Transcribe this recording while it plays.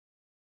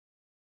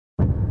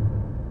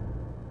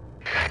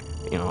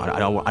You know, I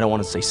don't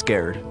want to say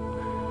scared. You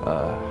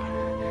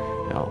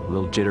know, a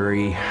little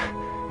jittery,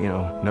 you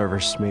know,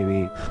 nervous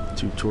maybe.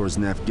 2 tours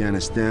in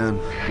Afghanistan,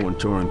 1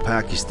 tour in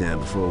Pakistan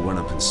before it went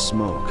up in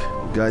smoke.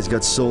 The guys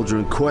got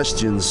soldiering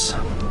questions,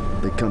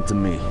 they come to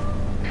me.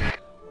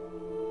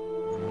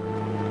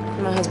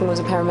 My husband was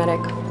a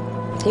paramedic.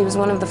 He was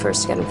one of the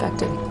first to get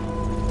infected,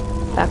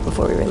 back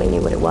before we really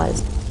knew what it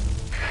was.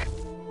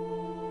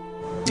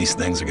 These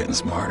things are getting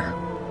smarter,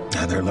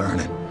 and they're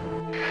learning.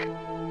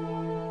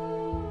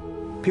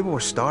 People were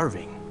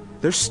starving.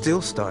 They're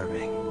still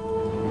starving.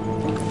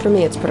 For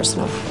me, it's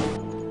personal.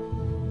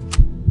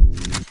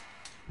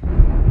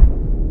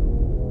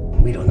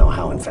 We don't know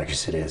how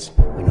infectious it is.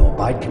 We know a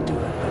bite can do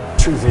it, but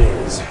the truth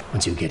is,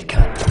 once you get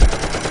cut,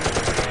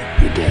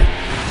 you're dead.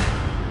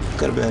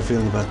 Got a bad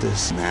feeling about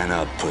this. Man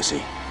up,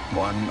 pussy.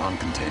 One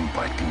uncontained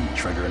bite can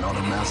trigger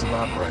another massive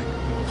outbreak.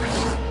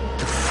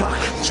 The fuck?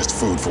 It's just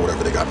food for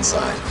whatever they got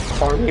inside.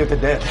 Army of the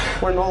dead.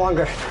 We're no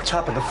longer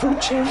top of the food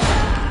chain.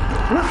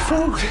 We're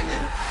food.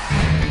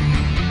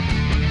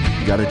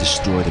 You gotta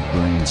destroy the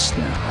brain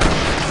stem.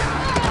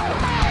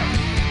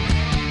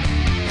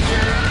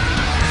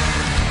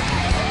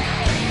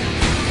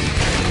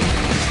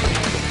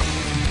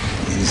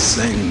 These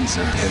things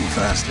are getting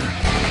faster.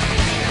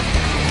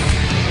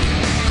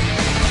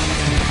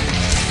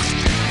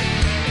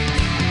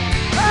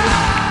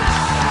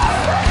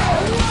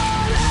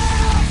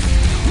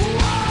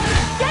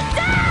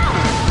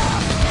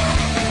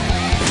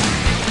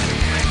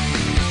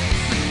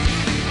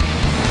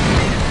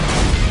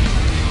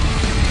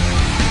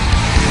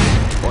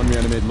 One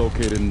reanimate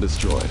located and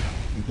destroyed.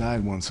 He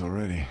died once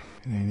already.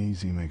 It ain't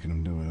easy making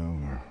him do it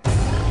over.